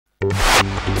These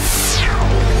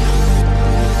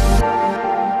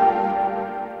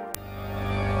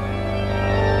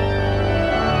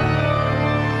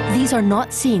are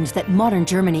not scenes that modern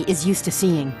Germany is used to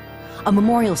seeing. A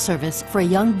memorial service for a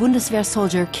young Bundeswehr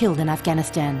soldier killed in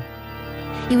Afghanistan.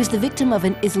 He was the victim of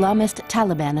an Islamist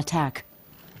Taliban attack.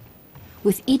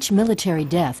 With each military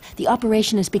death, the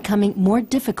operation is becoming more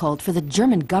difficult for the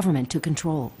German government to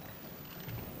control.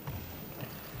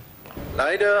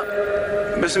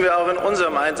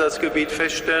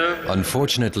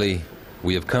 Unfortunately,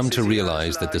 we have come to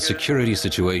realize that the security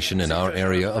situation in our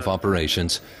area of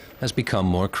operations has become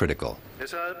more critical.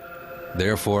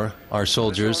 Therefore, our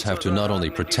soldiers have to not only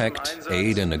protect,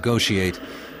 aid and negotiate,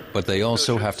 but they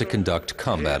also have to conduct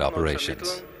combat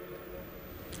operations.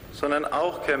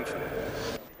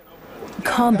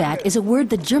 Combat is a word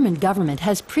the German government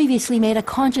has previously made a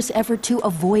conscious effort to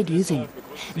avoid using.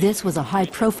 This was a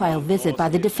high-profile visit by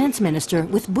the defense minister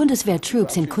with Bundeswehr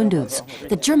troops in Kunduz.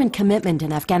 The German commitment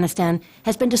in Afghanistan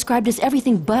has been described as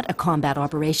everything but a combat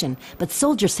operation, but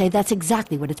soldiers say that's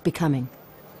exactly what it's becoming.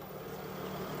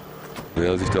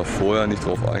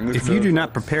 If you do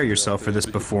not prepare yourself for this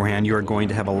beforehand, you are going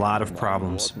to have a lot of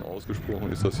problems.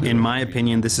 In my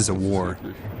opinion, this is a war.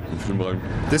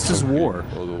 This is war,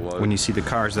 when you see the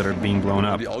cars that are being blown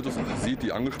up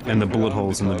and the bullet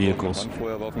holes in the vehicles.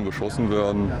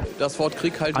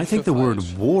 I think the word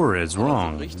war is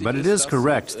wrong, but it is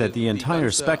correct that the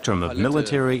entire spectrum of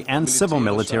military and civil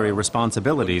military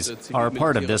responsibilities are a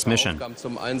part of this mission.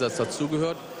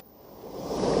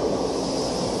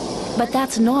 But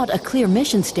that's not a clear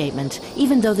mission statement,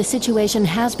 even though the situation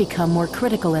has become more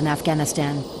critical in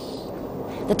Afghanistan.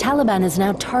 The Taliban is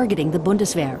now targeting the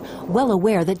Bundeswehr, well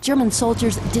aware that German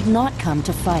soldiers did not come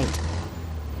to fight.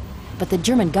 But the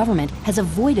German government has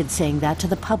avoided saying that to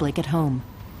the public at home.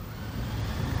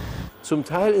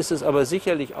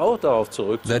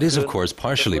 That is, of course,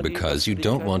 partially because you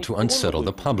don't want to unsettle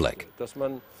the public.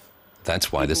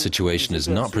 That's why the situation is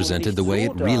not presented the way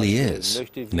it really is,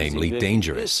 namely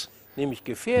dangerous.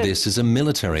 This is a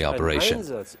military operation,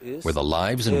 where the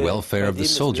lives and welfare of the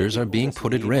soldiers are being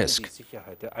put at risk.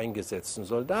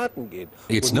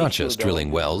 It's not just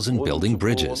drilling wells and building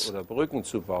bridges.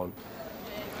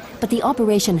 But the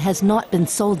operation has not been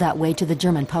sold that way to the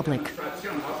German public.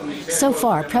 So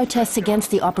far, protests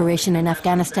against the operation in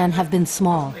Afghanistan have been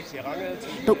small.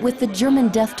 But with the German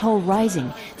death toll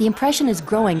rising, the impression is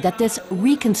growing that this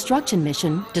reconstruction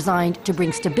mission, designed to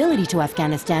bring stability to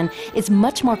Afghanistan, is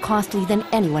much more costly than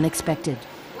anyone expected.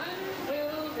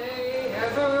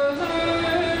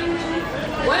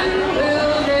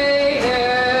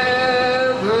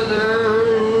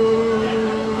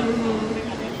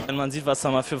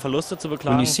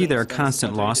 When you see there are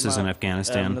constant losses in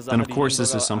Afghanistan, then of course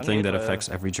this is something that affects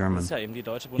every German.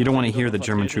 You don't want to hear that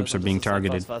German troops are being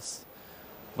targeted.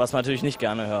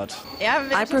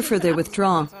 I prefer they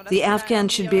withdraw. The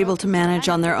Afghans should be able to manage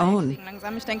on their own.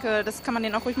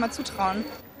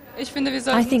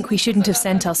 I think we shouldn't have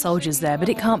sent our soldiers there, but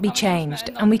it can't be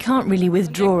changed, and we can't really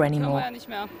withdraw anymore.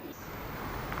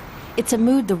 It's a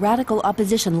mood the radical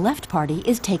opposition Left Party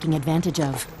is taking advantage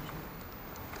of.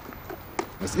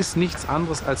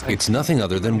 It's nothing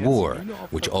other than war,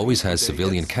 which always has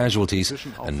civilian casualties,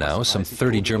 and now some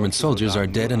 30 German soldiers are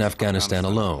dead in Afghanistan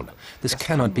alone. This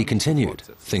cannot be continued.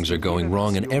 Things are going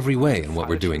wrong in every way in what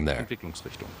we're doing there.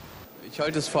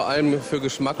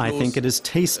 I think it is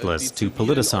tasteless to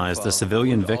politicize the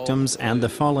civilian victims and the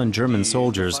fallen German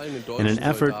soldiers in an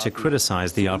effort to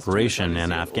criticize the operation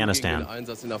in Afghanistan.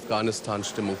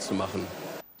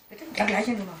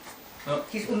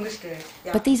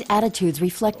 But these attitudes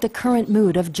reflect the current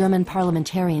mood of German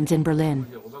parliamentarians in Berlin.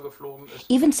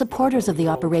 Even supporters of the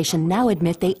operation now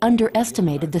admit they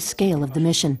underestimated the scale of the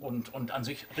mission.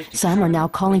 Some are now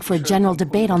calling for a general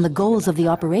debate on the goals of the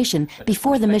operation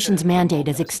before the mission's mandate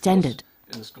is extended.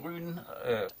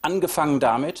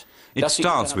 It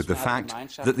starts with the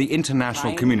fact that the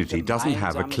international community doesn't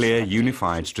have a clear,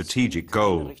 unified strategic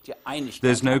goal.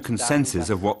 There's no consensus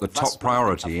of what the top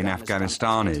priority in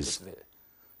Afghanistan is.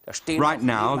 Right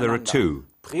now, there are two.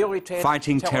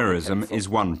 Fighting terrorism is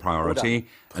one priority,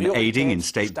 and aiding in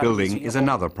state building is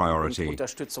another priority.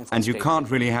 And you can't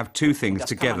really have two things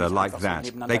together like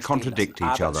that. They contradict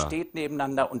each other.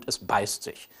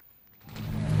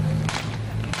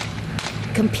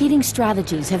 Competing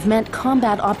strategies have meant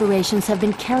combat operations have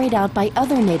been carried out by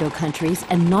other NATO countries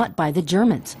and not by the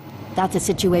Germans. That's a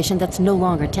situation that's no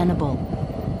longer tenable.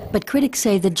 But critics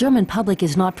say the German public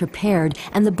is not prepared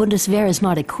and the Bundeswehr is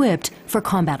not equipped for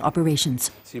combat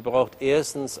operations.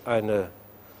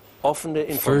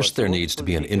 First, there needs to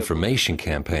be an information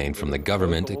campaign from the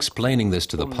government explaining this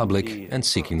to the public and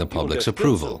seeking the public's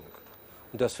approval.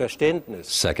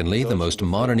 Secondly, the most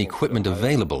modern equipment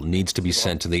available needs to be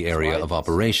sent to the area of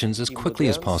operations as quickly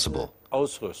as possible. And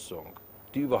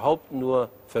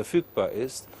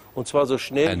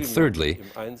thirdly,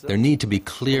 there need to be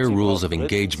clear rules of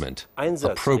engagement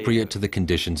appropriate to the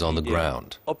conditions on the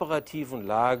ground.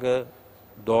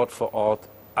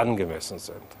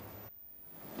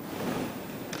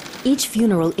 Each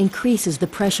funeral increases the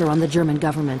pressure on the German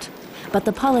government. But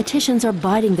the politicians are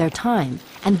biding their time,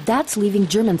 and that's leaving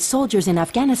German soldiers in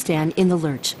Afghanistan in the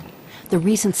lurch. The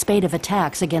recent spate of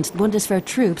attacks against Bundeswehr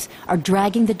troops are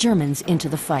dragging the Germans into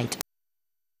the fight.